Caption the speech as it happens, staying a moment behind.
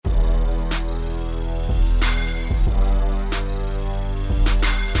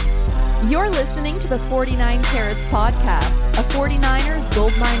You're listening to the 49 Carats Podcast, a 49ers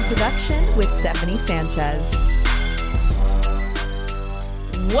Goldmine production with Stephanie Sanchez.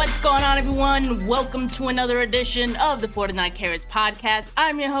 What's going on, everyone? Welcome to another edition of the 49 Carats Podcast.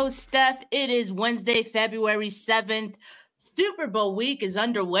 I'm your host, Steph. It is Wednesday, February 7th. Super Bowl week is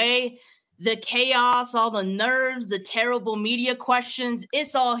underway. The chaos, all the nerves, the terrible media questions,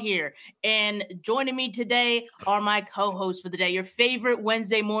 it's all here. And joining me today are my co-hosts for the day, your favorite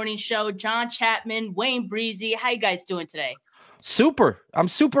Wednesday morning show, John Chapman, Wayne Breezie. How you guys doing today? Super. I'm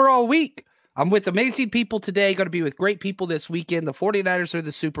super all week. I'm with amazing people today. Going to be with great people this weekend. The 49ers are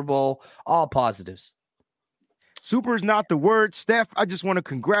the Super Bowl. All positives. Super is not the word. Steph, I just want to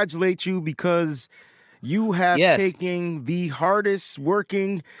congratulate you because you have taken the hardest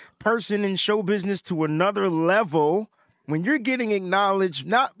working person in show business to another level when you're getting acknowledged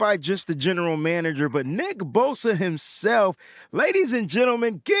not by just the general manager, but Nick Bosa himself. Ladies and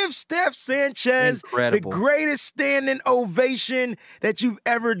gentlemen, give Steph Sanchez the greatest standing ovation that you've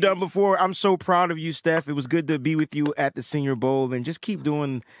ever done before. I'm so proud of you, Steph. It was good to be with you at the Senior Bowl, and just keep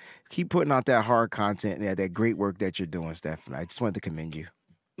putting out that hard content and that great work that you're doing, Steph. I just wanted to commend you.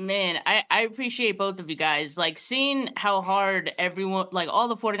 Man, I appreciate both of you guys. Like, seeing how hard everyone, like all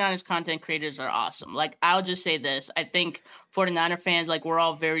the 49ers content creators are awesome. Like, I'll just say this. I think 49er fans, like, we're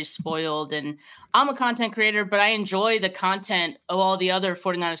all very spoiled. And I'm a content creator, but I enjoy the content of all the other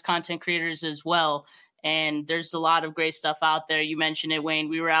 49ers content creators as well. And there's a lot of great stuff out there. You mentioned it, Wayne.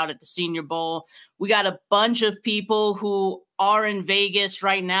 We were out at the Senior Bowl. We got a bunch of people who are in Vegas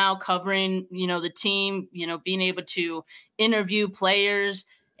right now covering, the team, being able to interview players.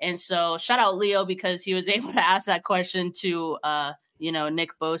 And so shout out Leo because he was able to ask that question to,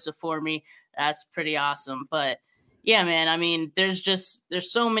 Nick Bosa for me. That's pretty awesome. But yeah, man, I mean, there's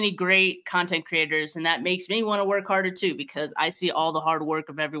so many great content creators, and that makes me want to work harder too, because I see all the hard work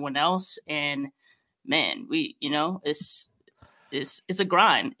of everyone else. And man, it's a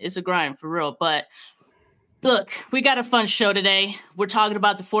grind. It's a grind for real. But look, we got a fun show today. We're talking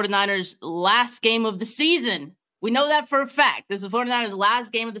about the 49ers' last game of the season. We know that for a fact. This is the 49ers'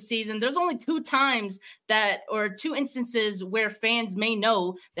 last game of the season. There's only two instances where fans may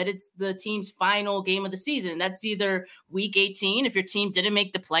know that it's the team's final game of the season. That's either week 18, if your team didn't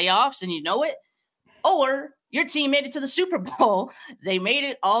make the playoffs and you know it, or your team made it to the Super Bowl. They made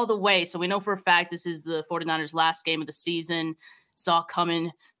it all the way. So we know for a fact this is the 49ers' last game of the season. It's all coming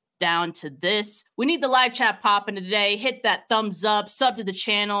down to this. We need the live chat popping today. Hit that thumbs up, sub to the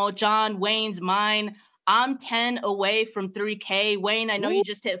channel. John, Wayne's, mine. I'm 10 away from 3K. Wayne, I know you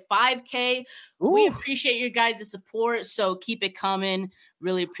just hit 5K. We appreciate your guys' support, so keep it coming.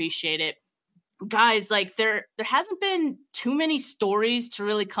 Really appreciate it. Guys, like there hasn't been too many stories to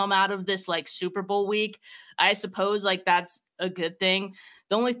really come out of this like Super Bowl week. I suppose like that's a good thing.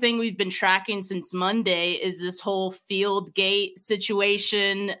 The only thing we've been tracking since Monday is this whole field gate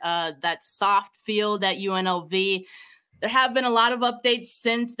situation, that soft field at UNLV. There have been a lot of updates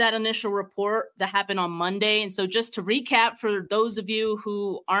since that initial report that happened on Monday. And so just to recap for those of you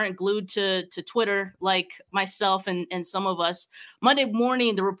who aren't glued to Twitter, like myself and some of us, Monday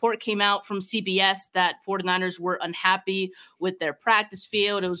morning, the report came out from CBS that 49ers were unhappy with their practice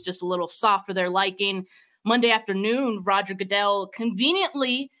field. It was just a little soft for their liking. Monday afternoon, Roger Goodell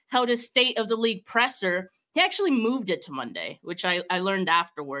conveniently held his State of the League presser. He actually moved it to Monday, which I learned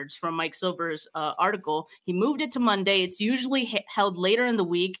afterwards from Mike Silver's article. He moved it to Monday. It's usually held later in the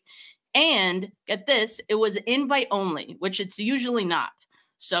week. And get this, it was invite only, which it's usually not.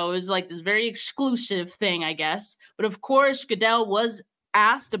 So it was like this very exclusive thing, I guess. But of course, Goodell was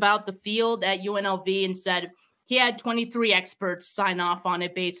asked about the field at UNLV and said he had 23 experts sign off on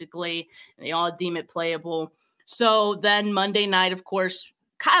it, basically. And they all deem it playable. So then Monday night, of course,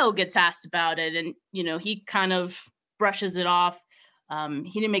 Kyle gets asked about it, and, he kind of brushes it off.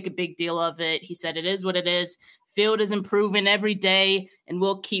 He didn't make a big deal of it. He said, it is what it is. Field is improving every day, and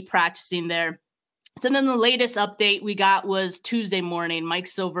we'll keep practicing there. So then the latest update we got was Tuesday morning. Mike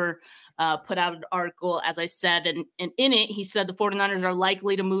Silver put out an article, as I said, and in it, he said the 49ers are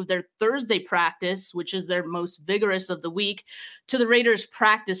likely to move their Thursday practice, which is their most vigorous of the week, to the Raiders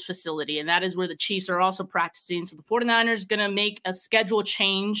practice facility. And that is where the Chiefs are also practicing. So the 49ers going to make a schedule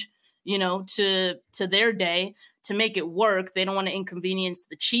change, to their day to make it work. They don't want to inconvenience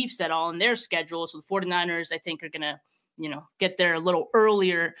the Chiefs at all in their schedule. So the 49ers, I think, are going to, get there a little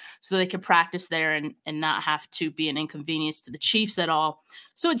earlier so they can practice there and not have to be an inconvenience to the Chiefs at all.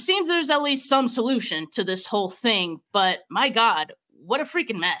 So it seems there's at least some solution to this whole thing. But my God, what a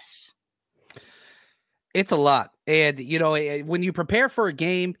freaking mess. It's a lot. And, when you prepare for a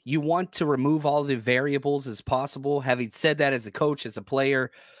game, you want to remove all the variables as possible. Having said that, as a coach, as a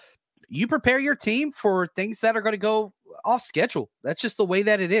player, you prepare your team for things that are going to go off schedule. That's just the way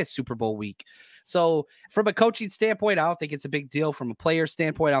that it is Super Bowl week. So from a coaching standpoint, I don't think it's a big deal. From a player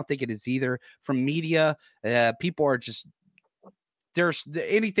standpoint, I don't think it is either. From media, people are just, there's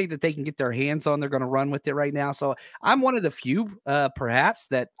anything that they can get their hands on, they're going to run with it right now. So I'm one of the few, perhaps,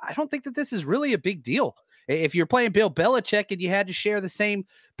 that I don't think that this is really a big deal. If you're playing Bill Belichick and you had to share the same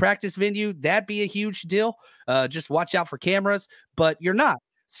practice venue, that'd be a huge deal. Just watch out for cameras, but you're not.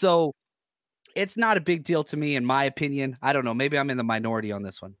 So it's not a big deal to me, in my opinion. I don't know. Maybe I'm in the minority on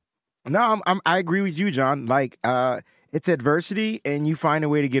this one. No, I agree with you, John. Like, it's adversity, and you find a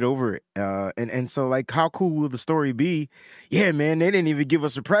way to get over it. And so, like, how cool will the story be? Yeah, man, they didn't even give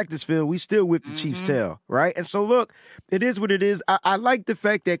us a practice field. We still whipped the Chiefs' tail, right? And so, look, it is what it is. I like the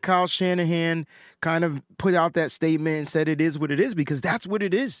fact that Kyle Shanahan kind of put out that statement and said it is what it is, because that's what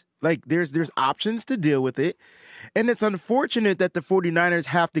it is. Like, there's options to deal with it. And it's unfortunate that the 49ers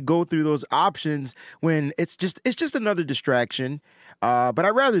have to go through those options when it's just another distraction. But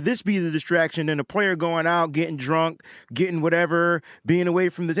I'd rather this be the distraction than a player going out, getting drunk, getting whatever, being away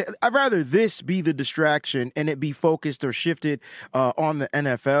from the I'd rather this be the distraction and it be focused or shifted on the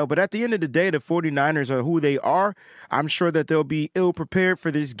NFL. But at the end of the day, the 49ers are who they are. I'm sure that they'll be ill-prepared for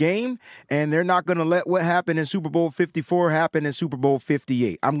this game, and they're not going to let what happened in Super Bowl 54 happen in Super Bowl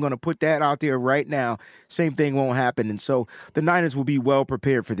 58. I'm going to put that out there right now. Same thing won't happen. And so the Niners will be well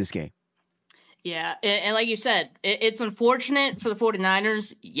prepared for this game. Yeah, and like you said, it's unfortunate for the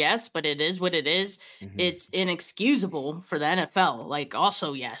 49ers, yes, but it is what it is. Mm-hmm. It's inexcusable for the NFL, like,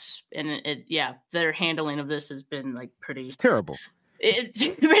 also, yes. And their handling of this has been, like, pretty... It's terrible. It's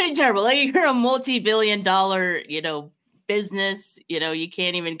pretty terrible. Like, you're a multi-billion-dollar, business, you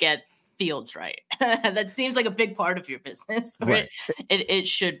can't even get fields right. That seems like a big part of your business. Right? It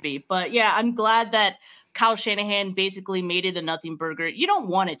should be. But, yeah, I'm glad that Kyle Shanahan basically made it a nothing burger. You don't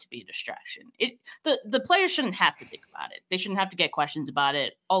want it to be a distraction. The players shouldn't have to think about it. They shouldn't have to get questions about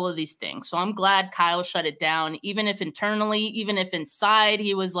it, all of these things. So I'm glad Kyle shut it down, even if internally, even if inside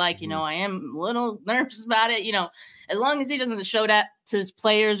he was like, I am a little nervous about it. As long as he doesn't show that to his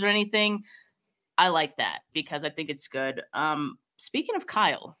players or anything, I like that because I think it's good. Speaking of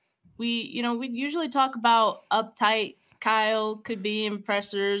Kyle, we usually talk about uptight Kyle could be in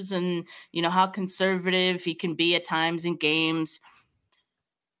pressers and, how conservative he can be at times in games.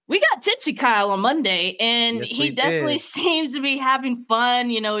 We got tipsy Kyle on Monday, and yes, he definitely seems to be having fun,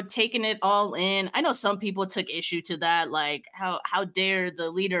 taking it all in. I know some people took issue to that, like how dare the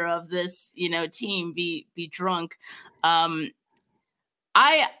leader of this, team be drunk. I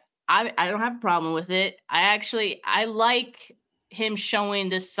don't have a problem with it. I like him showing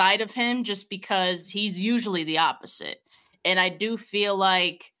this side of him just because he's usually the opposite. And I do feel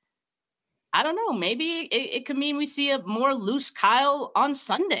like, I don't know, maybe it could mean we see a more loose Kyle on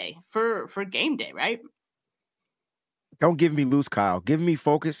Sunday for game day, right? Don't give me loose Kyle. Give me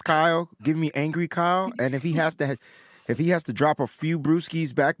focused Kyle. Give me angry Kyle. And if he has to drop a few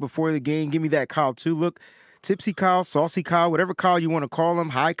brewskis back before the game, give me that Kyle too. Look, tipsy Kyle, saucy Kyle, whatever Kyle you want to call him,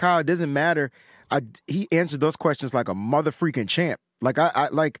 high Kyle, it doesn't matter. He answered those questions like a mother freaking champ. Like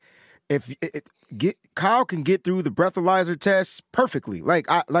Kyle can get through the breathalyzer test perfectly.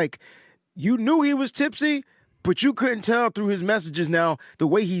 You knew he was tipsy, but you couldn't tell through his messages. Now, the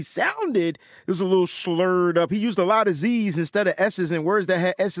way he sounded, it was a little slurred up. He used a lot of Z's instead of S's and words that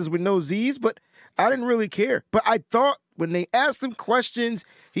had S's with no Z's, but I didn't really care. But I thought when they asked him questions,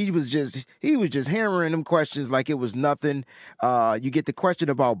 he was just hammering them questions like it was nothing. You get the question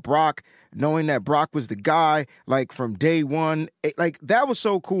about Brock, knowing that Brock was the guy, like, from day one. That was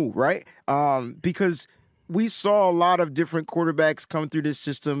so cool, right? Because we saw a lot of different quarterbacks come through this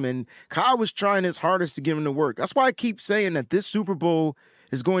system, and Kyle was trying his hardest to get him to work. That's why I keep saying that this Super Bowl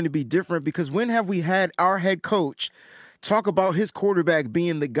is going to be different, because when have we had our head coach talk about his quarterback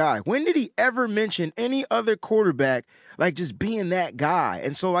being the guy? When did he ever mention any other quarterback, like, just being that guy?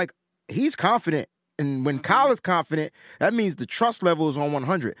 And so, like, he's confident. And when Kyle is confident, that means the trust level is on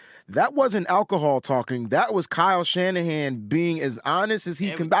 100. That wasn't alcohol talking. That was Kyle Shanahan being as honest as he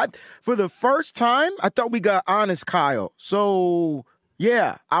can. For the first time, I thought we got honest Kyle. So,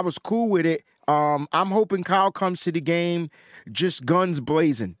 yeah, I was cool with it. I'm hoping Kyle comes to the game just guns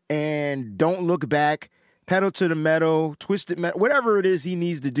blazing and don't look back. Pedal to the metal, twisted metal, whatever it is he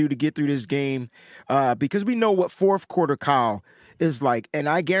needs to do to get through this game, because we know what fourth quarter Kyle is like. And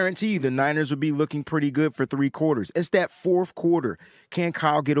I guarantee you the Niners will be looking pretty good for 3 quarters. It's that fourth quarter. Can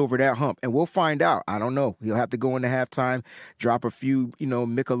Kyle get over that hump? And we'll find out. I don't know. He'll have to go into halftime, drop a few,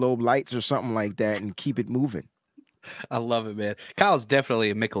 Michelob Lights or something like that and keep it moving. I love it, man. Kyle's definitely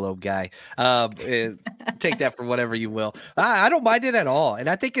a Michelob guy. Take that for whatever you will. I don't mind it at all. And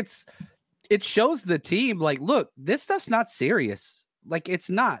I think it shows the team, like, look, this stuff's not serious. Like, it's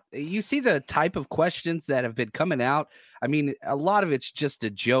not. You see the type of questions that have been coming out. I mean, a lot of it's just a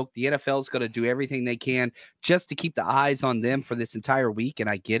joke. The NFL is going to do everything they can just to keep the eyes on them for this entire week, and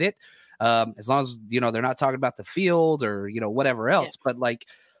I get it. As long as, they're not talking about the field or, whatever else. Yeah. But, like,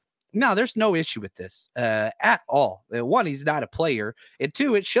 no, there's no issue with this at all. One, he's not a player. And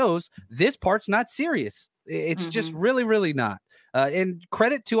two, it shows this part's not serious. It's just really, really not. And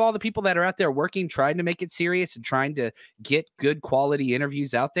credit to all the people that are out there working, trying to make it serious and trying to get good quality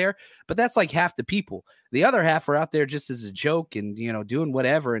interviews out there. But that's like half the people. The other half are out there just as a joke and, doing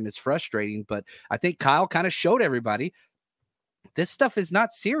whatever. And it's frustrating. But I think Kyle kind of showed everybody this stuff is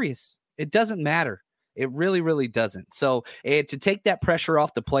not serious. It doesn't matter. It really, really doesn't. So to take that pressure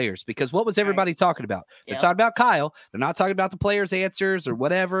off the players, because what was everybody talking about? They're talking about Kyle. They're not talking about the players' answers or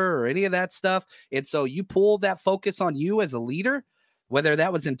whatever or any of that stuff. And so you pull that focus on you as a leader, whether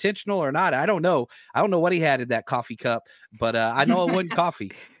that was intentional or not. I don't know. I don't know what he had in that coffee cup, but I know it wasn't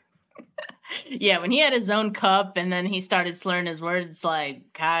coffee. Yeah, when he had his own cup and then he started slurring his words, it's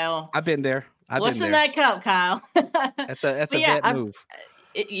like, Kyle. I've been there. What's in that cup, Kyle? That's a bad move.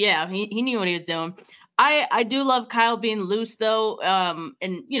 He knew what he was doing. I do love Kyle being loose, though.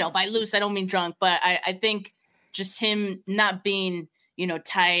 And, by loose, I don't mean drunk, but I think just him not being,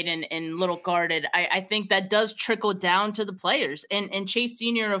 tight and little guarded, I think that does trickle down to the players. And Chase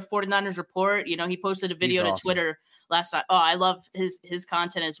Sr. of 49ers Report, he posted a video to Twitter last night. Oh, I love his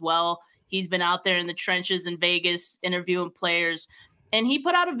content as well. He's been out there in the trenches in Vegas interviewing players. And he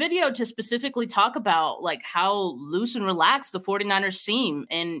put out a video to specifically talk about like how loose and relaxed the 49ers seem.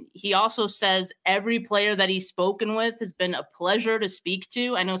 And he also says every player that he's spoken with has been a pleasure to speak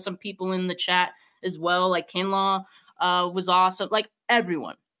to. I know some people in the chat as well, like Kinlaw was awesome, like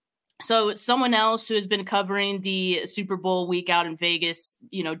everyone. So someone else who has been covering the Super Bowl week out in Vegas,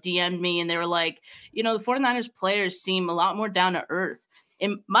 DM'd me and they were like, the 49ers players seem a lot more down to earth.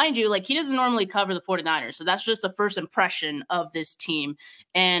 And mind you, like he doesn't normally cover the 49ers. So that's just the first impression of this team.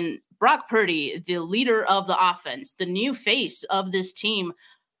 And Brock Purdy, the leader of the offense, the new face of this team,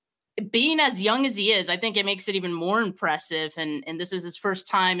 being as young as he is, I think it makes it even more impressive. And this is his first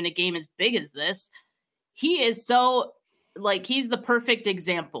time in a game as big as this. He is so like, he's the perfect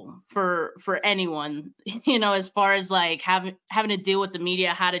example for anyone, as far as like having to deal with the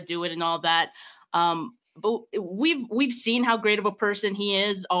media, how to do it and all that. But we've seen how great of a person he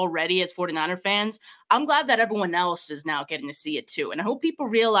is already as 49er fans. I'm glad that everyone else is now getting to see it too. And I hope people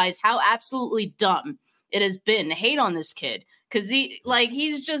realize how absolutely dumb it has been to hate on this kid. Cause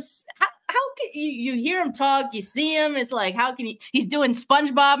he's just, how can you hear him talk, you see him. It's like, how can he's doing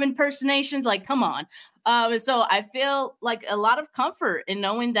SpongeBob impersonations. Like, come on. So I feel like a lot of comfort in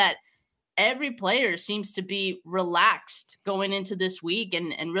knowing that every player seems to be relaxed going into this week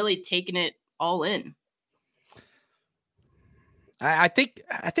and really taking it all in. I think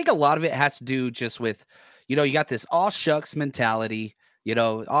a lot of it has to do just with, you got this all shucks mentality,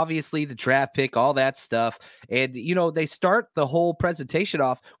 obviously the draft pick, all that stuff. And, they start the whole presentation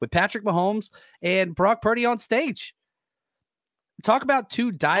off with Patrick Mahomes and Brock Purdy on stage. Talk about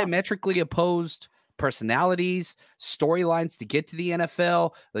two diametrically opposed personalities, storylines to get to the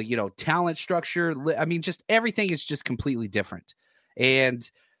NFL, talent structure. I mean, just everything is just completely different. And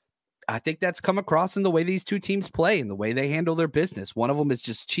I think that's come across in the way these two teams play and the way they handle their business. One of them is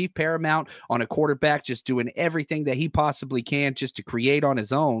just chief paramount on a quarterback, just doing everything that he possibly can just to create on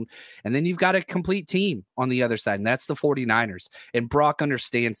his own. And then you've got a complete team on the other side, and that's the 49ers. And Brock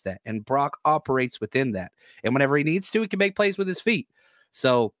understands that, and Brock operates within that. And whenever he needs to, he can make plays with his feet.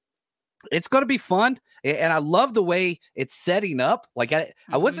 So it's going to be fun. And I love the way it's setting up. Like I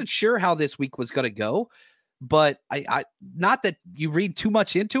wasn't sure how this week was going to go, but I not that you read too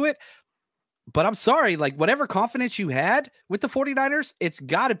much into it, but I'm sorry, like whatever confidence you had with the 49ers, it's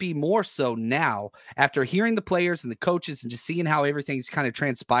got to be more so now after hearing the players and the coaches and just seeing how everything's kind of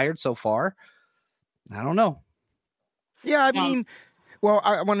transpired so far. I don't know. Yeah, I mean, well,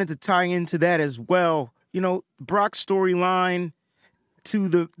 I wanted to tie into that as well. Brock's storyline to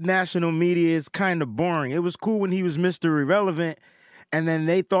the national media is kind of boring. It was cool when he was Mr. Irrelevant, and then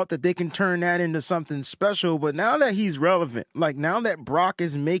they thought that they can turn that into something special. But now that he's relevant, like now that Brock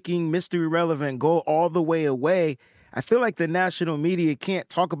is making Mr. Irrelevant go all the way away, I feel like the national media can't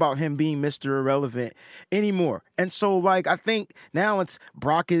talk about him being Mr. Irrelevant anymore. And so, like, I think now it's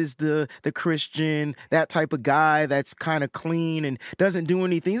Brock is the Christian, that type of guy that's kind of clean and doesn't do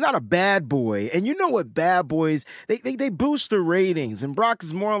anything. He's not a bad boy. And you know what bad boys, they boost the ratings. And Brock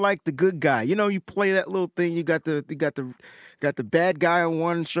is more like the good guy. You know, you play that little thing, you got the bad guy on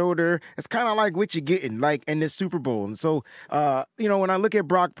one shoulder. It's kind of like what you're getting, like, in this Super Bowl. And so, you know, when I look at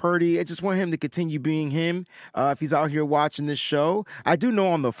Brock Purdy, I just want him to continue being him. If he's out here watching this show, I do know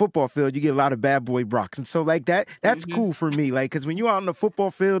on the football field, you get a lot of bad boy Brocks. And so, like, that's cool for me. Like, because when you're out on the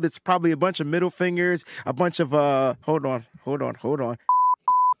football field, it's probably a bunch of middle fingers, a bunch of, hold on.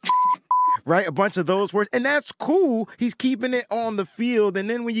 Right, a bunch of those words, and that's cool. He's keeping it on the field, and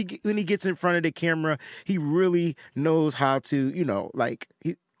then when he gets in front of the camera, he really knows how to, you know,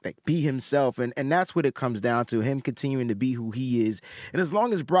 be himself, and that's what it comes down to, him continuing to be who he is. And as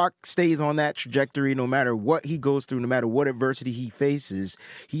long as Brock stays on that trajectory, no matter what he goes through, no matter what adversity he faces,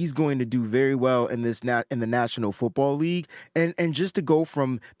 he's going to do very well in the National Football League. And just to go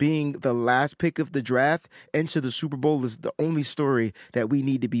from being the last pick of the draft into the Super Bowl is the only story that we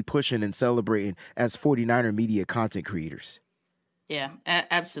need to be pushing and celebrating as 49er media content creators. Yeah,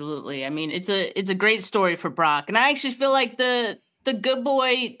 absolutely. I mean, it's a great story for Brock, and I actually feel like the good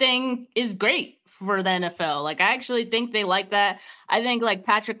boy thing is great for the NFL. Like, I actually think they like that. I think, like,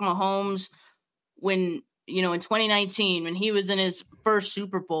 Patrick Mahomes, when, you know, in 2019, when he was in his first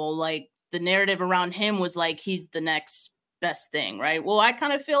Super Bowl, like, the narrative around him was like, he's the next best thing, right? Well, I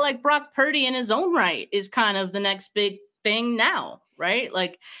kind of feel like Brock Purdy in his own right is kind of the next big thing now, right?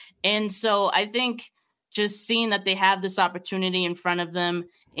 Like, and so I think just seeing that they have this opportunity in front of them,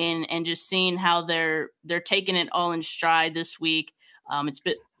 and just seeing how they're taking it all in stride this week. It's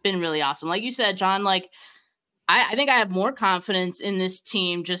been really awesome. Like you said, John, like, I think I have more confidence in this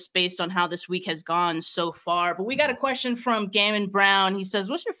team just based on how this week has gone so far. But we got a question from Gammon Brown. He says,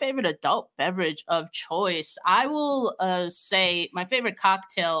 what's your favorite adult beverage of choice? I will say my favorite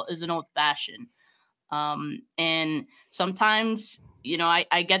cocktail is an old fashioned. And sometimes, you know,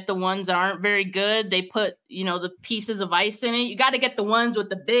 I get the ones that aren't very good. They put, you know, the pieces of ice in it. You got to get the ones with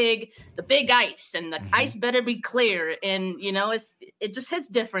the big ice, and the ice better be clear. And, you know, it just hits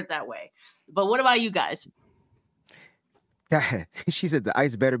different that way. But what about you guys? She said the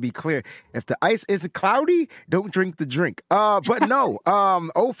ice better be clear. If the ice isn't cloudy, don't drink the drink. But no,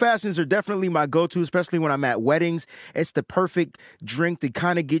 old fashions are definitely my go-to, especially when I'm at weddings. It's the perfect drink to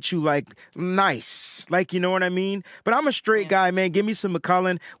kind of get you, like, nice, like, you know what I mean? But I'm a straight guy, man. Give me some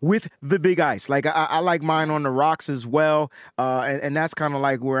Macallan with the big ice. Like, I like mine on the rocks as well. And that's kind of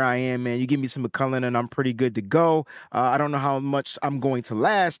like where I am, man. You give me some Macallan and I'm pretty good to go. I don't know how much I'm going to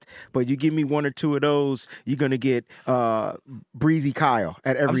last, but you give me one or two of those, you're going to get Breezy Kyle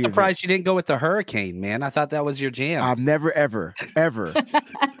at every I'm surprised event. You didn't go with the Hurricane, man. I thought that was your jam. I've never, ever.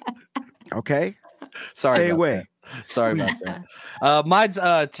 Okay? Sorry. Stay away. That. Sorry about that. Mine's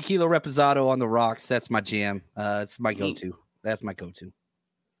Tequila Reposado on the rocks. That's my jam. It's my go-to. That's my go-to.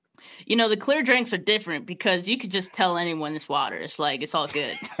 You know, the clear drinks are different because you could just tell anyone it's water. It's like, it's all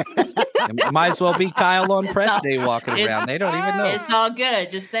good. It might as well be Kyle on press day walking around. They don't even know. It's all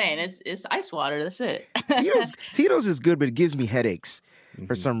good. Just saying. It's ice water. That's it. Tito's is good, but it gives me headaches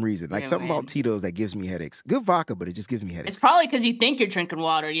for some reason. Like, something about Tito's that gives me headaches. Good vodka, but it just gives me headaches. It's probably because you think you're drinking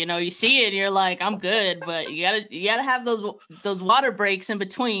water. You know, you see it, you're like, I'm good, but you gotta have those water breaks in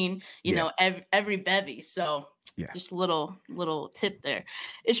between. You know, every bevy. So. Yeah. Just a little tip there.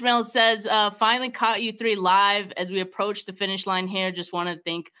 Ishmael says, finally caught you three live as we approach the finish line here. Just want to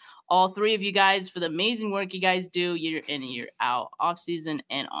thank all three of you guys for the amazing work you guys do year in and year out, off season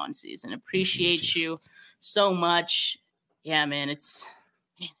and on season. Appreciate you so much. Yeah, man, it's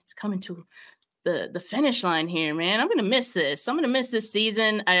coming to the finish line here, man. I'm going to miss this. I'm going to miss this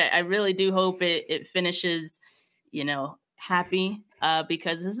season. I really do hope it finishes, you know, happy.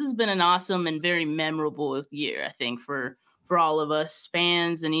 Because this has been an awesome and very memorable year, I think, for all of us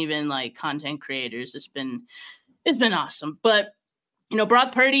fans and even like content creators. It's been awesome. But, you know,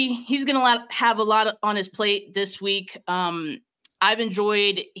 Brock Purdy, he's going to have a lot on his plate this week. I've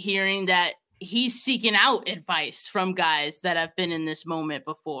enjoyed hearing that he's seeking out advice from guys that have been in this moment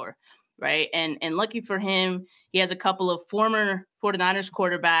before. Right. And lucky for him, he has a couple of former 49ers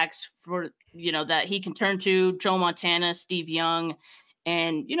quarterbacks that he can turn to, Joe Montana, Steve Young.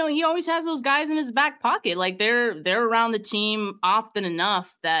 And, you know, he always has those guys in his back pocket. Like they're around the team often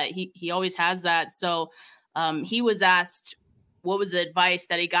enough that he always has that. So he was asked what was the advice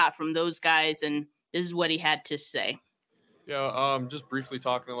that he got from those guys. And this is what he had to say. Yeah. Just briefly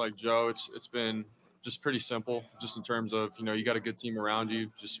talking to like Joe, it's been just pretty simple, just in terms of, you know, you got a good team around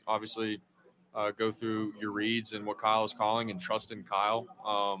you. Just obviously go through your reads and what Kyle is calling and trust in Kyle.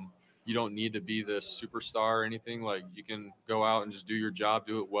 You don't need to be this superstar or anything. Like, you can go out and just do your job,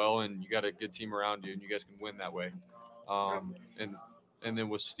 do it well, and you got a good team around you, and you guys can win that way. And then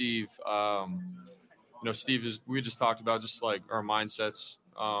with Steve, Steve we just talked about just like our mindsets,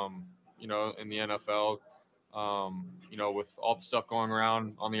 in the NFL, with all the stuff going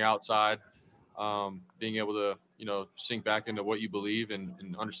around on the outside, being able to, sink back into what you believe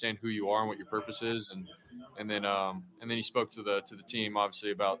and understand who you are and what your purpose is. And then he spoke to the team, obviously,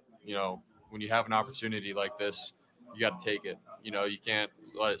 about, when you have an opportunity like this, you got to take it. You can't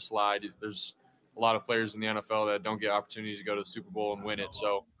let it slide. There's a lot of players in the NFL that don't get opportunities to go to the Super Bowl and win it.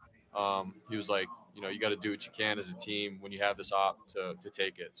 So he was like, you got to do what you can as a team when you have this op to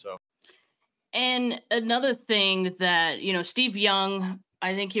take it. So. And another thing that, Steve Young,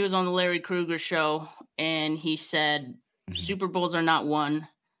 I think he was on the Larry Krueger show, and he said, Super Bowls are not won,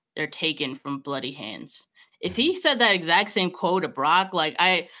 they're taken from bloody hands. If he said that exact same quote to Brock, like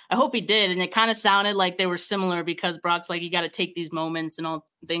I hope he did. And it kind of sounded like they were similar, because Brock's like, you got to take these moments and all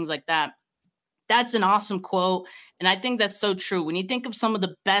things like that. That's an awesome quote. And I think that's so true. When you think of some of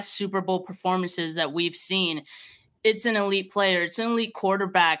the best Super Bowl performances that we've seen, it's an elite player. It's an elite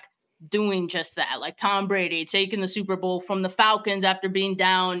quarterback doing just that. Like Tom Brady taking the Super Bowl from the Falcons after being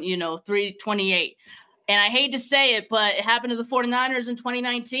down, 3-28. And I hate to say it, but it happened to the 49ers in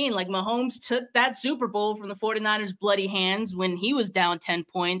 2019. Like, Mahomes took that Super Bowl from the 49ers' bloody hands when he was down 10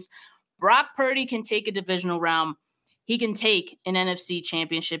 points. Brock Purdy can take a divisional round. He can take an NFC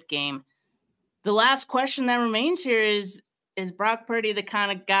championship game. The last question that remains here is Brock Purdy the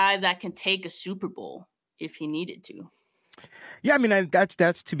kind of guy that can take a Super Bowl if he needed to? Yeah, I mean,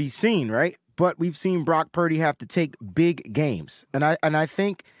 that's to be seen, right? But we've seen Brock Purdy have to take big games. And I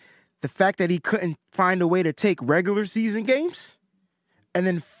think the fact that he couldn't find a way to take regular season games and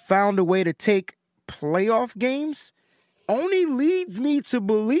then found a way to take playoff games only leads me to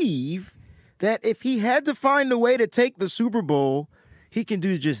believe that if he had to find a way to take the Super Bowl, he can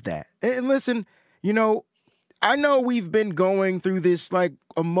do just that. And listen, I know we've been going through this like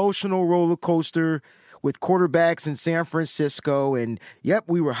emotional roller coaster with quarterbacks in San Francisco. And yep,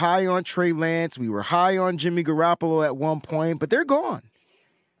 we were high on Trey Lance. We were high on Jimmy Garoppolo at one point, but they're gone.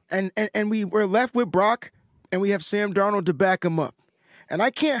 And we were left with Brock, and we have Sam Darnold to back him up. And I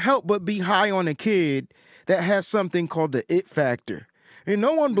can't help but be high on a kid that has something called the it factor. And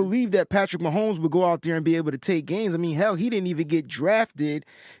no one believed that Patrick Mahomes would go out there and be able to take games. I mean, hell, he didn't even get drafted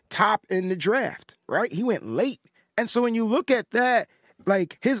top in the draft, right? He went late. And so when you look at that,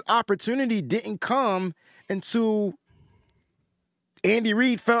 like, his opportunity didn't come until Andy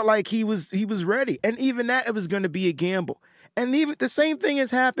Reid felt like he was ready. And even that, it was going to be a gamble. And even the same thing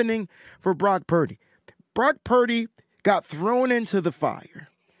is happening for Brock Purdy. Brock Purdy got thrown into the fire.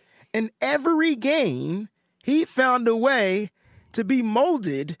 In every game, he found a way to be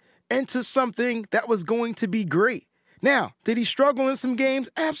molded into something that was going to be great. Now, did he struggle in some games?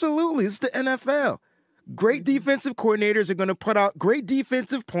 Absolutely. It's the NFL. Great defensive coordinators are going to put out great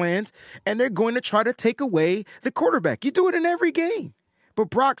defensive plans, and they're going to try to take away the quarterback. You do it in every game. But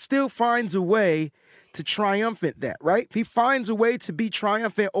Brock still finds a way to triumphant that, right? He finds a way to be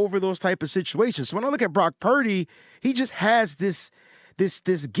triumphant over those type of situations. So when I look at Brock Purdy, he just has this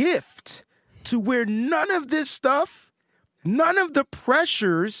gift to where none of this stuff, none of the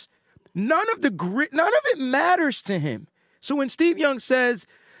pressures, none of the grit, none of it matters to him. So when Steve Young says,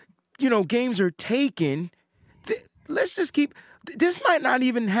 games are taken, let's just keep, this might not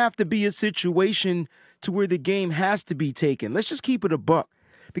even have to be a situation to where the game has to be taken. Let's just keep it a buck.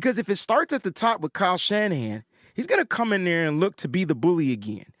 Because if it starts at the top with Kyle Shanahan, he's going to come in there and look to be the bully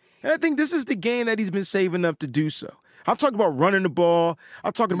again. And I think this is the game that he's been saving up to do so. I'm talking about running the ball.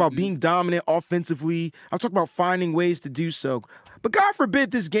 I'm talking about being dominant offensively. I'm talking about finding ways to do so. But God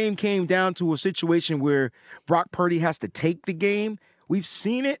forbid this game came down to a situation where Brock Purdy has to take the game. We've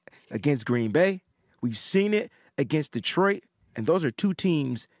seen it against Green Bay. We've seen it against Detroit. And those are two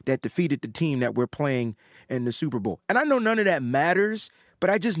teams that defeated the team that we're playing in the Super Bowl. And I know none of that matters, but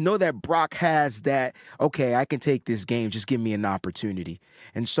I just know that Brock has that, okay, I can take this game. Just give me an opportunity.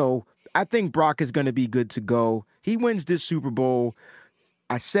 And so I think Brock is going to be good to go. He wins this Super Bowl.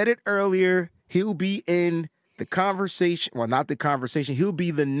 I said it earlier. He'll be in the conversation. Well, not the conversation. He'll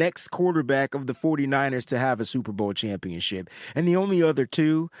be the next quarterback of the 49ers to have a Super Bowl championship. And the only other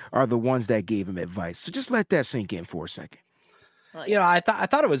two are the ones that gave him advice. So just let that sink in for a second. I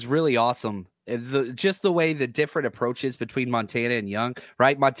thought it was really awesome. Just the way the different approaches between Montana and Young,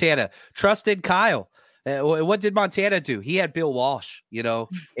 right? Montana trusted Kyle, What did Montana do? He had Bill Walsh,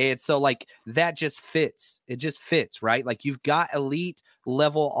 and so like that just fits. It just fits, right? Like you've got elite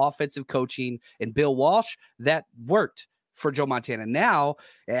level offensive coaching and Bill Walsh that worked for Joe Montana. Now,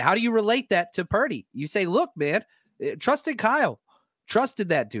 how do you relate that to Purdy? You say, look, man, trusted Kyle. Trusted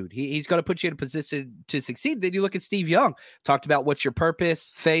that dude. He's going to put you in a position to succeed. Then you look at Steve Young, talked about what's your purpose,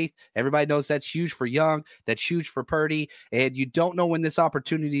 faith. Everybody knows that's huge for Young. That's huge for Purdy. And you don't know when this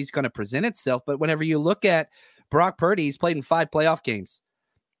opportunity is going to present itself. But whenever you look at Brock Purdy, he's played in 5 playoff games.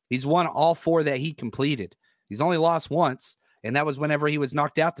 He's won all 4 that he completed. He's only lost once, and that was whenever he was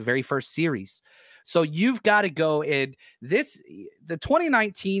knocked out the very first series. So you've got to go. And the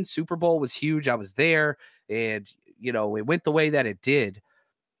 2019 Super Bowl was huge. I was there, and it went the way that it did.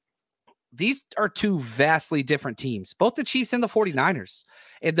 These are 2 vastly different teams, both the Chiefs and the 49ers.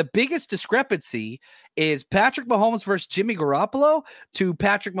 And the biggest discrepancy is Patrick Mahomes versus Jimmy Garoppolo to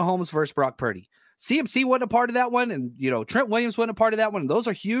Patrick Mahomes versus Brock Purdy. CMC wasn't a part of that one, and Trent Williams wasn't a part of that one. And those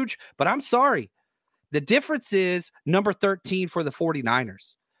are huge, but I'm sorry. The difference is number 13 for the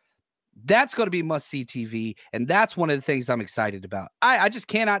 49ers. That's going to be must-see TV, and that's one of the things I'm excited about. I just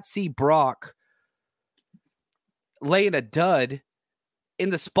cannot see Brock laying a dud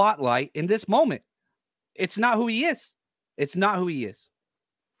in the spotlight in this moment. It's not who he is. It's not who he is.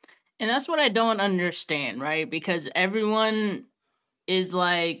 And that's what I don't understand, right? Because everyone is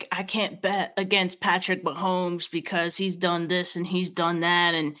like, I can't bet against Patrick Mahomes because he's done this and he's done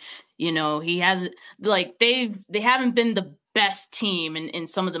that. And, he hasn't, like, they haven't been the best team in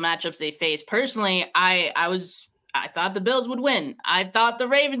some of the matchups they faced. Personally, I thought the Bills would win. I thought the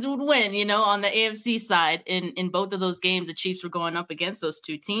Ravens would win, on the AFC side. In both of those games, the Chiefs were going up against those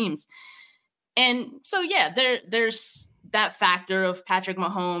 2 teams. And so, yeah, there's that factor of Patrick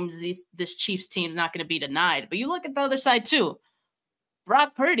Mahomes, this Chiefs team is not going to be denied. But you look at the other side, too.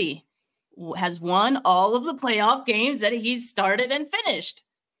 Brock Purdy has won all of the playoff games that he's started and finished.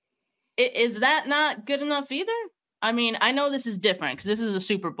 Is that not good enough either? I mean, I know this is different because this is a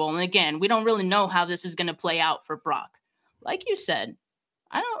Super Bowl. And again, we don't really know how this is going to play out for Brock. Like you said,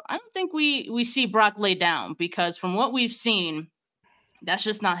 I don't think we see Brock lay down, because from what we've seen, that's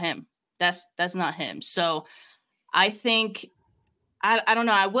just not him. That's not him. So I think, I don't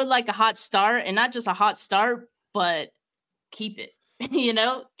know. I would like a hot start, and not just a hot start, but keep it.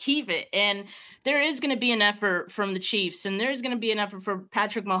 Keep it. And there is going to be an effort from the Chiefs, and there's going to be an effort for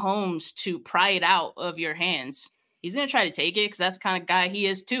Patrick Mahomes to pry it out of your hands. He's going to try to take it because that's the kind of guy he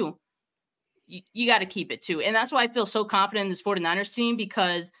is too. You got to keep it too. And that's why I feel so confident in this 49ers team,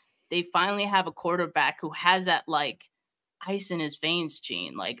 because they finally have a quarterback who has that like ice in his veins,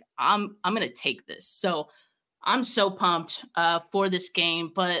 Gene. Like, I'm going to take this. So I'm so pumped for this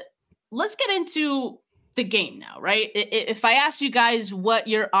game. But let's get into the game now, right? If I ask you guys what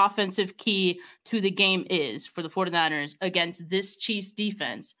your offensive key to the game is for the 49ers against this Chiefs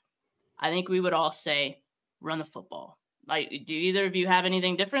defense, I think we would all say run the football. Like, do either of you have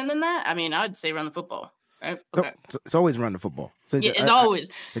anything different than that? I mean, I would say run the football. Right? Okay. It's always run the football. So yeah, it's always.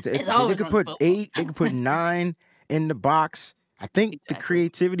 They could put 8, they could put 9 in the box. I think the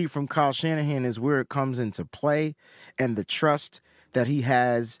creativity from Kyle Shanahan is where it comes into play, and the trust that he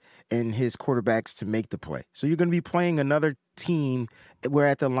has in his quarterbacks to make the play. So you're going to be playing another team where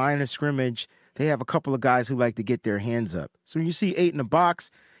at the line of scrimmage, they have a couple of guys who like to get their hands up. So when you see 8 in the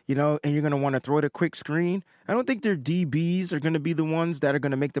box, and you're going to want to throw it a quick screen, I don't think their DBs are going to be the ones that are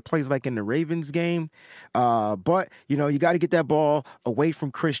going to make the plays like in the Ravens game. But, you got to get that ball away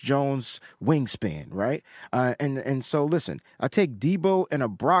from Chris Jones' wingspan, right? And so, listen, I take Debo and a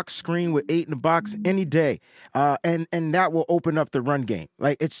Brock screen with 8 in the box any day, and that will open up the run game.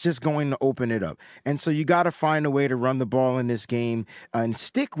 Like, it's just going to open it up. And so you got to find a way to run the ball in this game and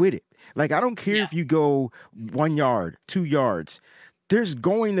stick with it. Like, I don't care if you go 1 yard, 2 yards. There's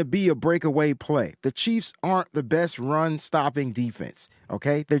going to be a breakaway play. The Chiefs aren't the best run-stopping defense,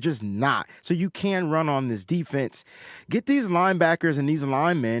 okay? They're just not. So you can run on this defense. Get these linebackers and these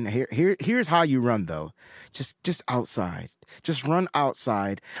linemen. Here's how you run, though. Just outside. Just run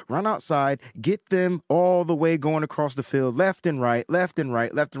outside. Run outside. Get them all the way going across the field, left and right, left and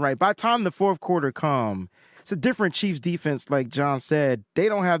right, left and right. By the time the fourth quarter comes, it's a different Chiefs defense, like John said. They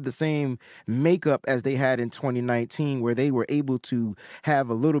don't have the same makeup as they had in 2019, where they were able to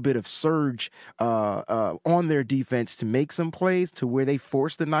have a little bit of surge on their defense to make some plays, to where they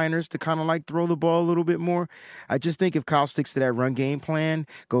forced the Niners to kind of like throw the ball a little bit more. I just think if Kyle sticks to that run game plan,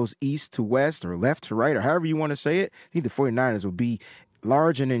 goes east to west or left to right or however you want to say it, I think the 49ers will be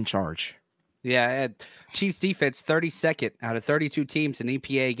large and in charge. Yeah, Chiefs defense 32nd out of 32 teams in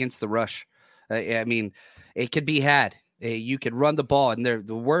EPA against the rush. I mean, it could be had. You could run the ball, and they're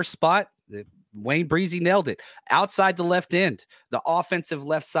the worst spot. Wayne Breezie nailed it. Outside the left end, the offensive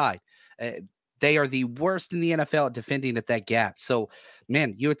left side. They are the worst in the NFL at defending at that gap. So,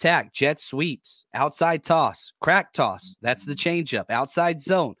 man, you attack, jet sweeps, outside toss, crack toss. That's the changeup, outside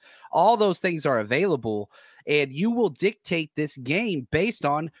zone. All those things are available, and you will dictate this game based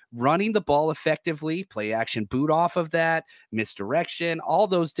on running the ball effectively, play action boot off of that, misdirection, all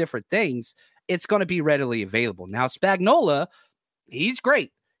those different things. It's going to be readily available. Now, Spagnuolo, he's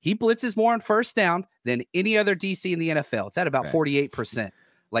great. He blitzes more on first down than any other DC in the NFL. It's at about 48%.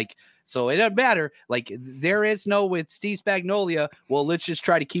 So it doesn't matter. There is no with Steve Spagnuolo, well, let's just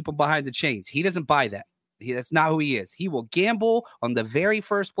try to keep him behind the chains. He doesn't buy that. That's not who he is. He will gamble on the very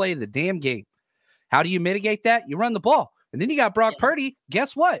first play of the damn game. How do you mitigate that? You run the ball. And then you got Brock Purdy.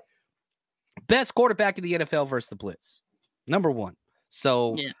 Guess what? Best quarterback in the NFL versus the blitz. Number one.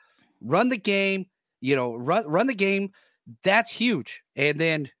 So run the game, run the game. That's huge. And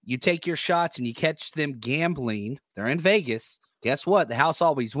then you take your shots and you catch them gambling. They're in Vegas. Guess what? The house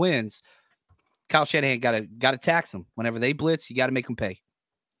always wins. Kyle Shanahan got to tax them. Whenever they blitz, you got to make them pay.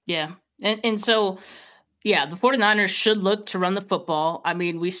 Yeah. And so, the 49ers should look to run the football. I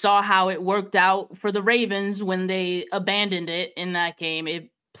mean, we saw how it worked out for the Ravens when they abandoned it in that game.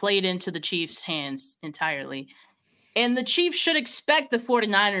 It played into the Chiefs' hands entirely. And the Chiefs should expect the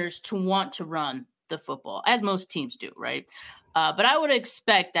 49ers to want to run the football, as most teams do, right? But I would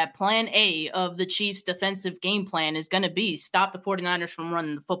expect that plan A of the Chiefs' defensive game plan is going to be stop the 49ers from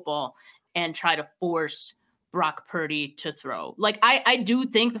running the football and try to force Brock Purdy to throw. I do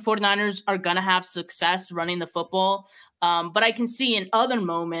think the 49ers are going to have success running the football, but I can see in other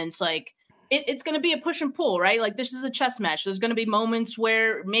moments, it's going to be a push and pull, right? This is a chess match. There's going to be moments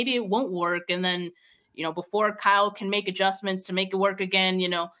where maybe it won't work, and then, before Kyle can make adjustments to make it work again,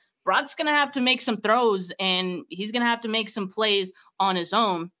 Brock's going to have to make some throws, and he's going to have to make some plays on his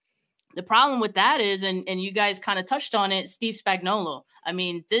own. The problem with that is, and you guys kind of touched on it, Steve Spagnuolo. I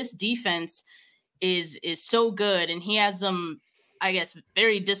mean, this defense is so good, and he has them, I guess,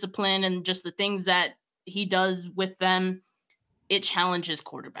 very disciplined, and just the things that he does with them, it challenges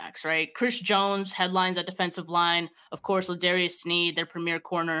quarterbacks, right? Chris Jones headlines at defensive line. Of course, Ladarius Sneed, their premier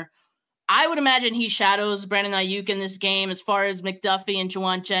corner. I would imagine he shadows Brandon Ayuk in this game. As far as McDuffie and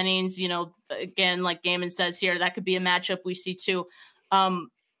Juwan Jennings, again, like Gaiman says here, that could be a matchup we see too.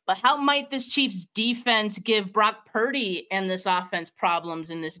 But how might this Chiefs defense give Brock Purdy and this offense problems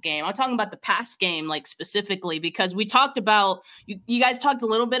in this game? I'm talking about the pass game, specifically, because we talked about, you guys talked a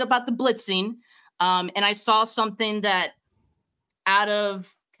little bit about the blitzing. And I saw something that out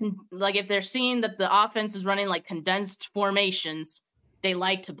of, if they're seeing that the offense is running condensed formations, they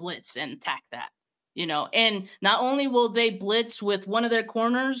like to blitz and attack that, and not only will they blitz with one of their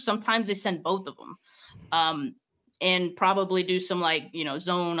corners, sometimes they send both of them, and probably do some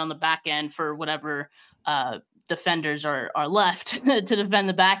zone on the back end for whatever defenders are left to defend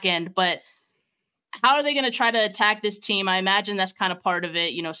the back end. But how are they going to try to attack this team? I imagine that's kind of part of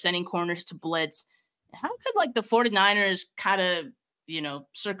it, sending corners to blitz. How could the 49ers kind of,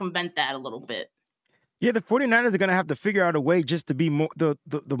 circumvent that a little bit? Yeah, the 49ers are going to have to figure out a way just to be more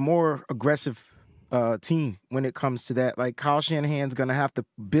the more aggressive team when it comes to that. Kyle Shanahan's going to have to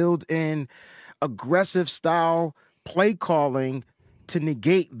build in aggressive style play calling to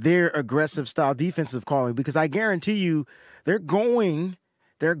negate their aggressive style defensive calling, because I guarantee you they're going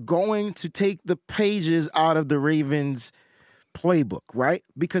to take the pages out of the Ravens playbook, right?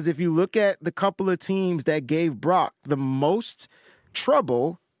 Because if you look at the couple of teams that gave Brock the most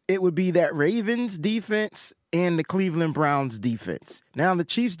trouble, it would be that Ravens defense and the Cleveland Browns defense. Now, the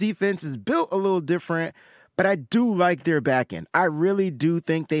Chiefs defense is built a little different, but I do like their back end. I really do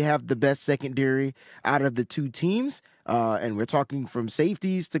think they have the best secondary out of the two teams, and we're talking from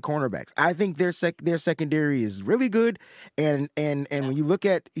safeties to cornerbacks. I think their secondary is really good, and when you look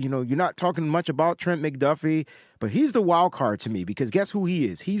at, you're not talking much about Trent McDuffie, but he's the wild card to me, because guess who he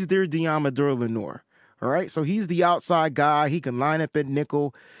is? He's their Deommodore Lenoir. All right, so he's the outside guy. He can line up at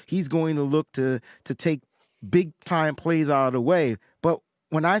nickel. He's going to look to take big-time plays out of the way. But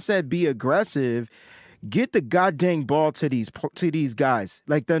when I said be aggressive, get the goddamn ball to these guys.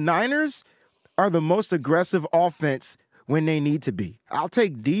 The Niners are the most aggressive offense when they need to be. I'll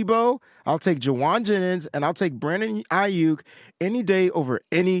take Debo, I'll take Juwan Jennings, and I'll take Brandon Ayuk any day over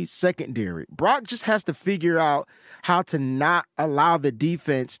any secondary. Brock just has to figure out how to not allow the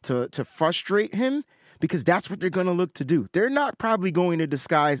defense to frustrate him, because that's what they're going to look to do. They're not probably going to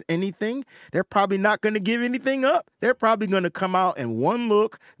disguise anything. They're probably not going to give anything up. They're probably going to come out in one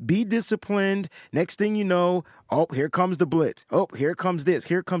look, be disciplined. Next thing you know, oh, here comes the blitz. Oh, here comes this.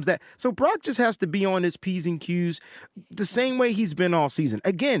 Here comes that. So Brock just has to be on his P's and Q's the same way he's been all season.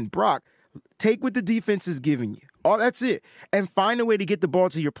 Again, Brock, Take what the defense is giving you. Oh, that's it. And find a way to get the ball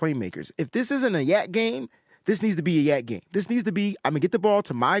to your playmakers. If this isn't a yak game, this needs to be a yak game. This needs to be, I'm going to get the ball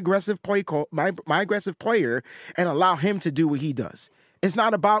to my aggressive my aggressive player and allow him to do what he does. It's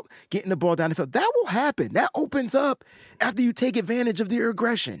not about getting the ball down the field. That will happen. That opens up after you take advantage of their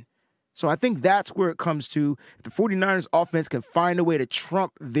aggression. So I think that's where it comes to. If the 49ers offense can find a way to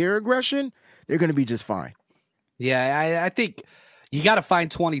trump their aggression, they're going to be just fine. Yeah, I think you got to find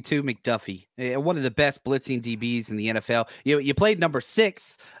 22 McDuffie, one of the best blitzing DBs in the NFL. You played number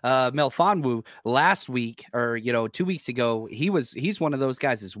 6, Melifonwu, last week, or 2 weeks ago. He's one of those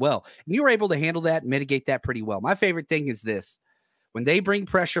guys as well, and you were able to handle that, mitigate that pretty well. My favorite thing is this: when they bring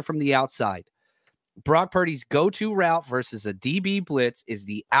pressure from the outside, Brock Purdy's go-to route versus a DB blitz is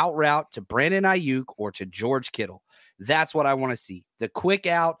the out route to Brandon Ayuk or to George Kittle. That's what I want to see. The quick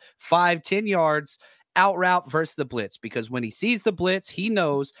out, 5-10 yards. Out route versus the blitz, because when he sees the blitz, he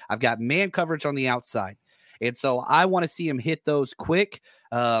knows I've got man coverage on the outside. And so I want to see him hit those quick.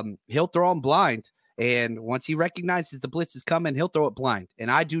 He'll throw them blind. And once he recognizes the blitz is coming, he'll throw it blind. And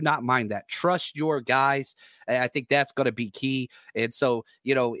I do not mind that. Trust your guys. I think that's going to be key. And so,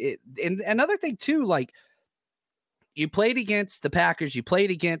 and another thing too, like, you played against the Packers, you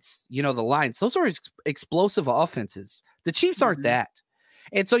played against, the Lions. Those are explosive offenses. The Chiefs aren't that.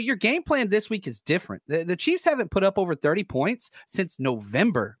 And so your game plan this week is different. The Chiefs haven't put up over 30 points since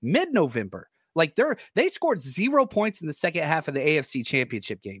mid-November. Like they scored 0 points in the second half of the AFC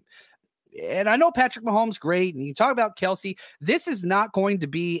Championship game. And I know Patrick Mahomes great, and you talk about Kelsey. This is not going to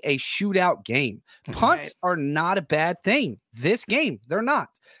be a shootout game. Punts are not a bad thing. This game, they're not.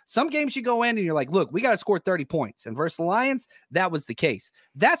 Some games you go in and you're like, look, we got to score 30 points. And versus the Lions, that was the case.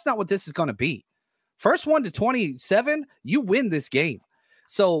 That's not what this is going to be. First 1 to 27, you win this game.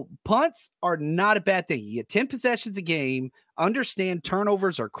 So punts are not a bad thing. You get 10 possessions a game. Understand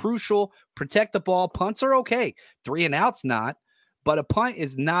turnovers are crucial. Protect the ball. Punts are okay. 3 and outs not. But a punt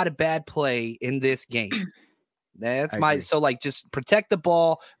is not a bad play in this game. That's just protect the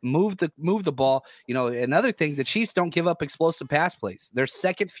ball, move the ball. Another thing, the Chiefs don't give up explosive pass plays. They're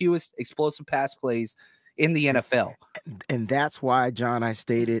second fewest explosive pass plays in the NFL. And that's why, John, I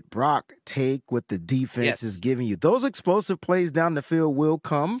stated, Brock, take what the defense is giving you. Those explosive plays down the field will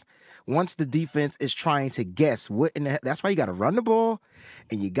come once the defense is trying to guess what in the heck. That's why you got to run the ball,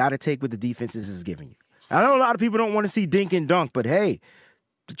 and you got to take what the defense is giving you. I know a lot of people don't want to see dink and dunk, but hey,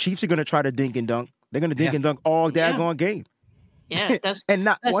 the Chiefs are going to try to dink and dunk. They're going to dink and dunk all daggone game. Yeah, and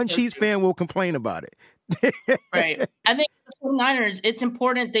not one Chiefs fan will complain about it. Right. I think the 49ers, it's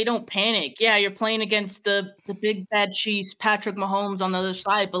important they don't panic. Yeah, you're playing against the big bad Chiefs, Patrick Mahomes on the other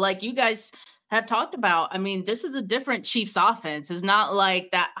side. But like you guys have talked about, I mean, this is a different Chiefs offense. It's not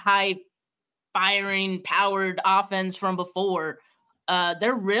like that high firing, powered offense from before.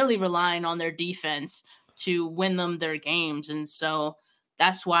 They're really relying on their defense to win them their games. And so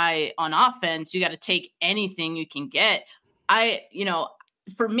that's why on offense, you got to take anything you can get.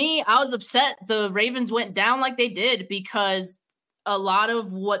 For me, I was upset the Ravens went down like they did, because a lot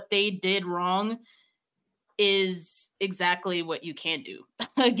of what they did wrong is exactly what you can't do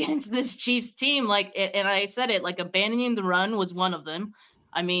against this Chiefs team. And I said it, like, abandoning the run was one of them.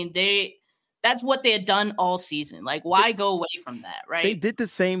 I mean, that's what they had done all season. Like, why go away from that, right? They did the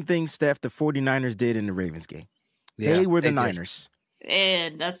same thing, Steph, the 49ers did in the Ravens game. They were the Niners.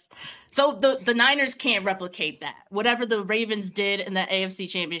 And so the Niners can't replicate that. Whatever the Ravens did in the AFC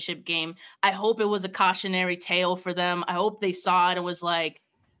Championship game, I hope it was a cautionary tale for them. I hope they saw it and was like,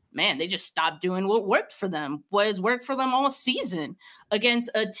 man, they just stopped doing what worked for them, what has worked for them all season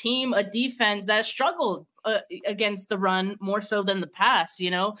against a team, a defense that struggled against the run more so than the pass,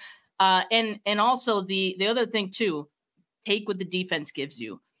 and also the other thing too, take what the defense gives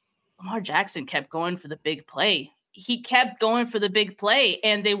you. Lamar Jackson kept going for the big play. He kept going for the big play,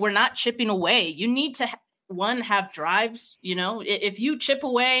 and they were not chipping away. You need to, have drives, if you chip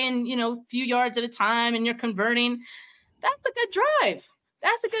away and, a few yards at a time and you're converting, that's a good drive.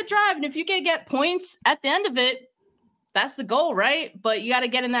 That's a good drive. And if you can get points at the end of it, that's the goal, right? But you got to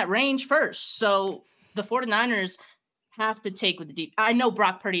get in that range first. So the 49ers have to take what the deep. I know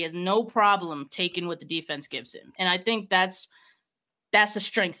Brock Purdy has no problem taking what the defense gives him. And I think that's a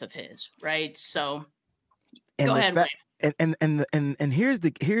strength of his, right? So go ahead. And here's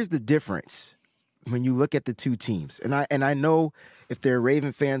the difference when you look at the two teams. And I know if there are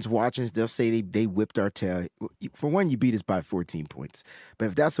Raven fans watching, they'll say they whipped our tail. For one, you beat us by 14 points. But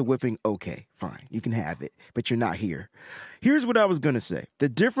if that's a whipping, okay, fine. You can have it. But you're not here. Here's what I was going to say. The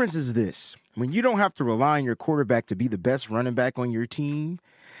difference is this. When you don't have to rely on your quarterback to be the best running back on your team,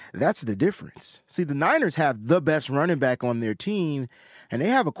 that's the difference. See, the Niners have the best running back on their team, and they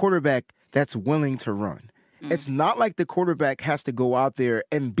have a quarterback that's willing to run. It's not like the quarterback has to go out there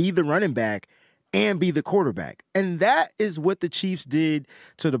and be the running back and be the quarterback. And that is what the Chiefs did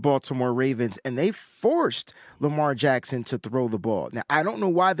to the Baltimore Ravens, and they forced Lamar Jackson to throw the ball. Now, I don't know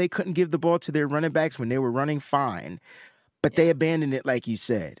why they couldn't give the ball to their running backs when they were running fine, but they abandoned it like you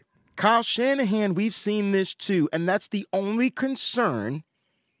said. Kyle Shanahan, we've seen this too, and that's the only concern,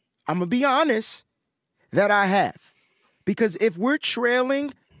 I'm going to be honest, that I have. Because if we're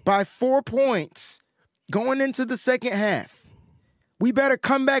trailing by 4 points going into the second half, we better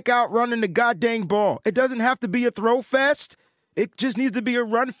come back out running the goddamn ball. It doesn't have to be a throw fest. It just needs to be a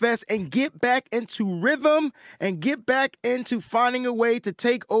run fest and get back into rhythm and get back into finding a way to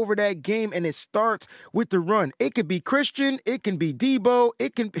take over that game. And it starts with the run. It could be Christian. It can be Debo.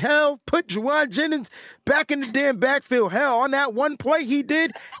 It can, hell, put Juwan Jennings back in the damn backfield. Hell, on that one play he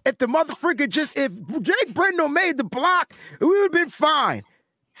did, if the motherfucker if Jake Brendel made the block, we would have been fine.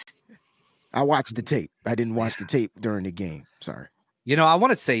 I watched the tape. I didn't watch the tape during the game. Sorry. You know, I want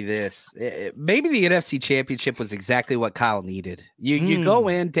to say this. Maybe the NFC Championship was exactly what Kyle needed. You go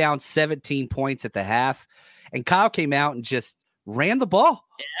in down 17 points at the half, and Kyle came out and just ran the ball.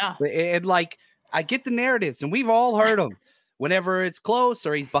 Yeah. And like, I get the narratives, and we've all heard them. Whenever it's close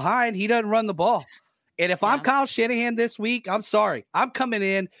or he's behind, he doesn't run the ball. And if I'm Kyle Shanahan this week, I'm sorry. I'm coming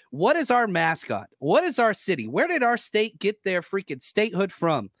in. What is our mascot? What is our city? Where did our state get their freaking statehood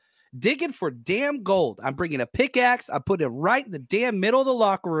from? Digging for damn gold. I'm bringing a pickaxe. I put it right in the damn middle of the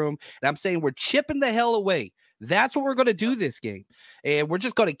locker room, and I'm saying we're chipping the hell away. That's what we're going to do this game. And we're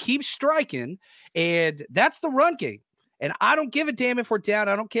just going to keep striking, and that's the run game. And I don't give a damn if we're down.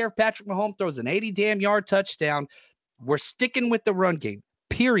 I don't care if Patrick Mahomes throws an 80 damn yard touchdown. We're sticking with the run game,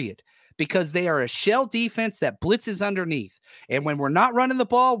 period. Because they are a shell defense that blitzes underneath. And when we're not running the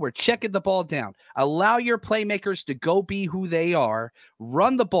ball, we're checking the ball down. Allow your playmakers to go be who they are.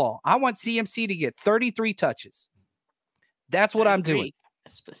 Run the ball. I want CMC to get 33 touches. That's what I'm doing.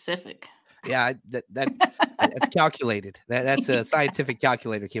 Specific. Yeah, that's calculated. That's a scientific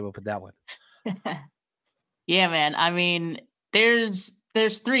calculator came up with that one. Yeah, man. I mean, there's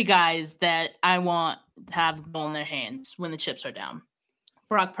 3 guys that I want to have the ball in their hands when the chips are down.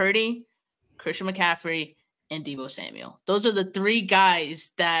 Brock Purdy, Christian McCaffrey, and Deebo Samuel. Those are the 3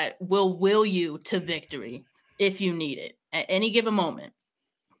 guys that will you to victory if you need it at any given moment.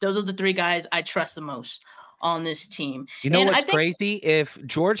 Those are the 3 guys I trust the most on this team. You know what's crazy? If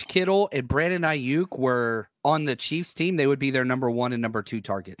George Kittle and Brandon Ayuk were on the Chiefs team, they would be their number 1 and number 2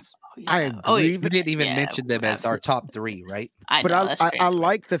 targets. I agree. You didn't even mention them as our top 3, right? I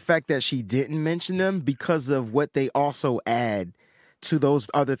like the fact that she didn't mention them because of what they also add to those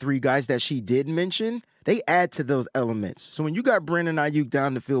other 3 guys that she did mention. They add to those elements. So when you got Brandon Ayuk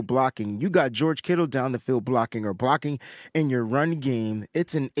down the field blocking, you got George Kittle down the field blocking or blocking in your run game,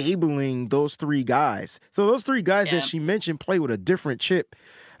 it's enabling those 3 guys. So those 3 guys that she mentioned play with a different chip,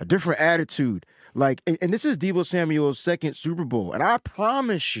 a different attitude. Like, and this is Deebo Samuel's 2nd Super Bowl. And I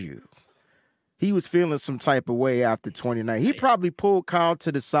promise you, he was feeling some type of way after 29. He probably pulled Kyle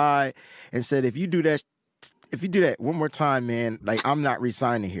to the side and said, if you do that one more time, man, like, I'm not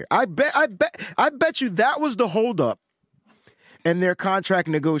resigning here. I bet you that was the holdup in their contract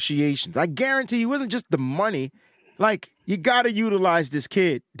negotiations. I guarantee you it wasn't just the money. Like, you got to utilize this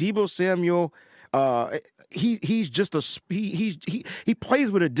kid, Deebo Samuel. He's just he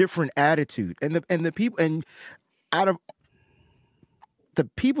plays with a different attitude, and the people, and out of the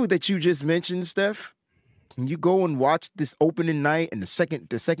people that you just mentioned, Steph, when you go and watch this opening night and the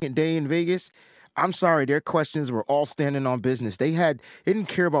second day in Vegas, I'm sorry, their questions were all standing on business. They didn't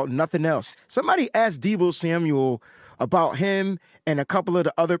care about nothing else. Somebody asked Deebo Samuel about him and a couple of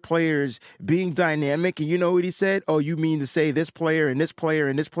the other players being dynamic, and you know what he said? Oh, you mean to say this player and this player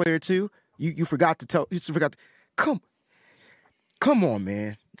and this player too? You forgot to tell. You forgot. Come on,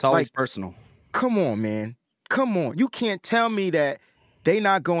 man. It's always personal. Come on, man. Come on. You can't tell me that they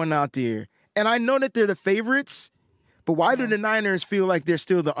not going out there. And I know that they're the favorites. But why do the Niners feel like they're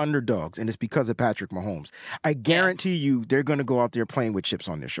still the underdogs? And it's because of Patrick Mahomes. I guarantee you they're going to go out there playing with chips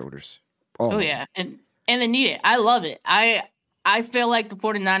on their shoulders. Oh yeah. And they need it. I love it. I feel like the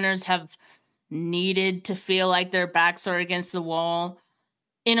 49ers have needed to feel like their backs are against the wall.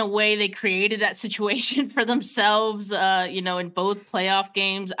 In a way, they created that situation for themselves, in both playoff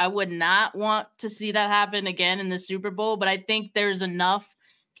games. I would not want to see that happen again in the Super Bowl, but I think there's enough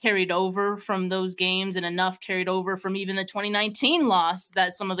carried over from those games and enough carried over from even the 2019 loss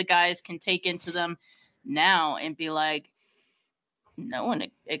that some of the guys can take into them now and be like, no one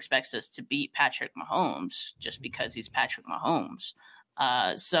expects us to beat Patrick Mahomes just because he's Patrick Mahomes.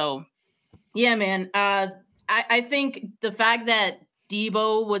 So yeah, man, I think the fact that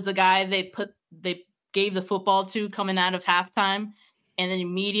Debo was the guy they gave the football to coming out of halftime. And then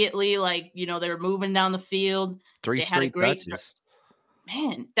immediately, like, you know, they were moving down the field. 3 straight touches.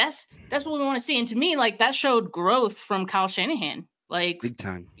 Man, that's what we want to see. And to me, like, that showed growth from Kyle Shanahan. Like, big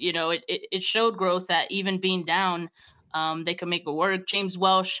time. You know, it showed growth that even being down, they could make it work. James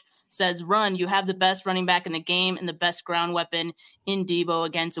Welsh says, run, you have the best running back in the game and the best ground weapon in Debo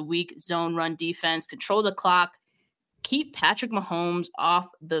against a weak zone run defense. Control the clock. Keep Patrick Mahomes off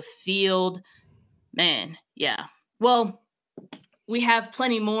the field. Man, yeah. Well, we have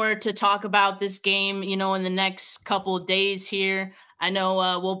plenty more to talk about this game, you know, in the next couple of days here. I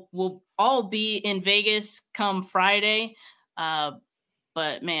know we'll all be in Vegas come Friday,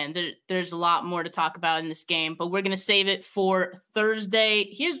 but man, there's a lot more to talk about in this game. But we're gonna save it for Thursday.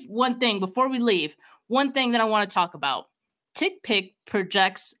 Here's one thing before we leave. One thing that I want to talk about. TickPick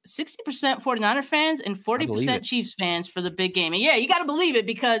projects 60% 49er fans and 40% Chiefs fans for the big game. And yeah, you got to believe it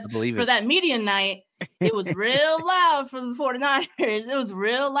because for that media night, it was real loud for the 49ers. It was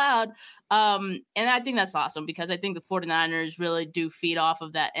real loud. And I think that's awesome because I think the 49ers really do feed off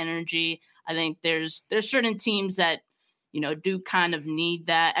of that energy. I think there's certain teams that, you know, do kind of need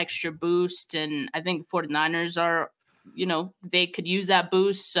that extra boost. And I think the 49ers are, you know, they could use that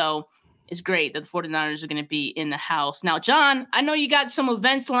boost. So it's great that the 49ers are going to be in the house. Now, John, I know you got some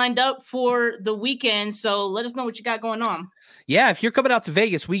events lined up for the weekend, so let us know what you got going on. Yeah, if you're coming out to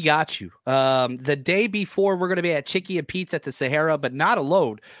Vegas, we got you. The day before, we're going to be at Chicky and Pete's at the Sahara, but not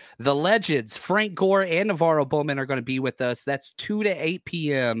alone. The legends, Frank Gore and Navarro Bowman, are going to be with us. That's 2 to 8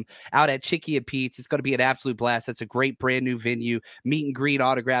 p.m. out at Chicky and Pete's. It's going to be an absolute blast. It's a great brand new venue. Meet and greet,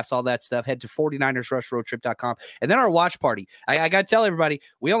 autographs, all that stuff. Head to 49ersrushroadtrip.com. And then our watch party. I got to tell everybody,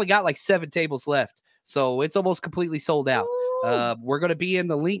 we only got like 7 tables left. So it's almost completely sold out. We're going to be in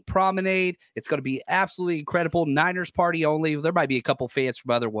the Link Promenade. It's going to be absolutely incredible. Niners party only. There might be a couple fans from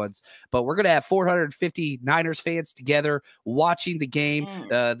other ones, but we're going to have 450 Niners fans together watching the game.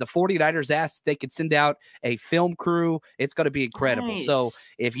 The 49ers asked if they could send out a film crew. It's going to be incredible. Nice. So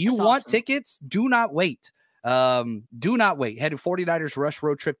if you want tickets, do not wait. Do not wait. Head to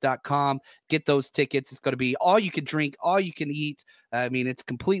 49ersrushroadtrip.com. Get those tickets. It's going to be all you can drink, all you can eat. I mean, it's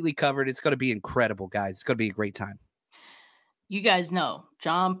completely covered. It's going to be incredible, guys. It's going to be a great time. You guys know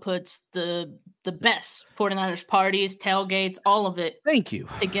John puts the best 49ers parties, tailgates, all of it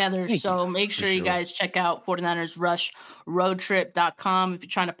together. So make sure you guys check out 49ersrushroadtrip.com. If you're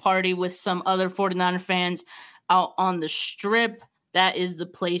trying to party with some other 49er fans out on the strip, that is the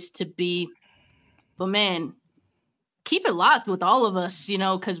place to be. But man, keep it locked with all of us, you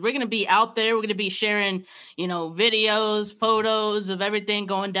know, because we're going to be out there. We're going to be sharing, you know, videos, photos of everything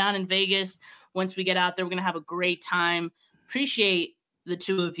going down in Vegas. Once we get out there, we're going to have a great time. Appreciate the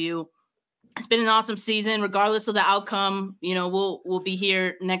two of you. It's been an awesome season, regardless of the outcome. You know, we'll be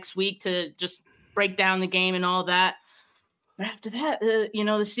here next week to just break down the game and all that. But after that, you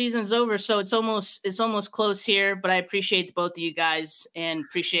know, the season's over, so it's almost close here. But I appreciate the both of you guys and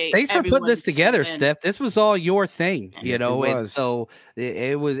appreciate. Thanks for putting this together, Steph. This was all your thing, you know, and so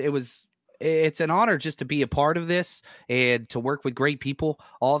it was. It's an honor just to be a part of this and to work with great people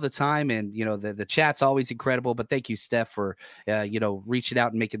all the time. And, you know, the chat's always incredible, but thank you, Steph, for, you know, reaching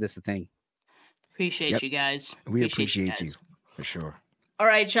out and making this a thing. Appreciate you guys. We appreciate you for sure. All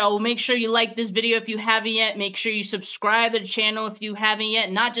right, y'all. Well, make sure you like this video if you haven't yet. Make sure you subscribe to the channel if you haven't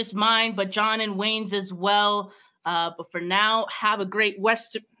yet. Not just mine, but John and Wayne's as well. But for now, have a great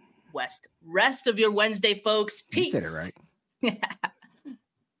rest of your Wednesday, folks. Peace. You said it right.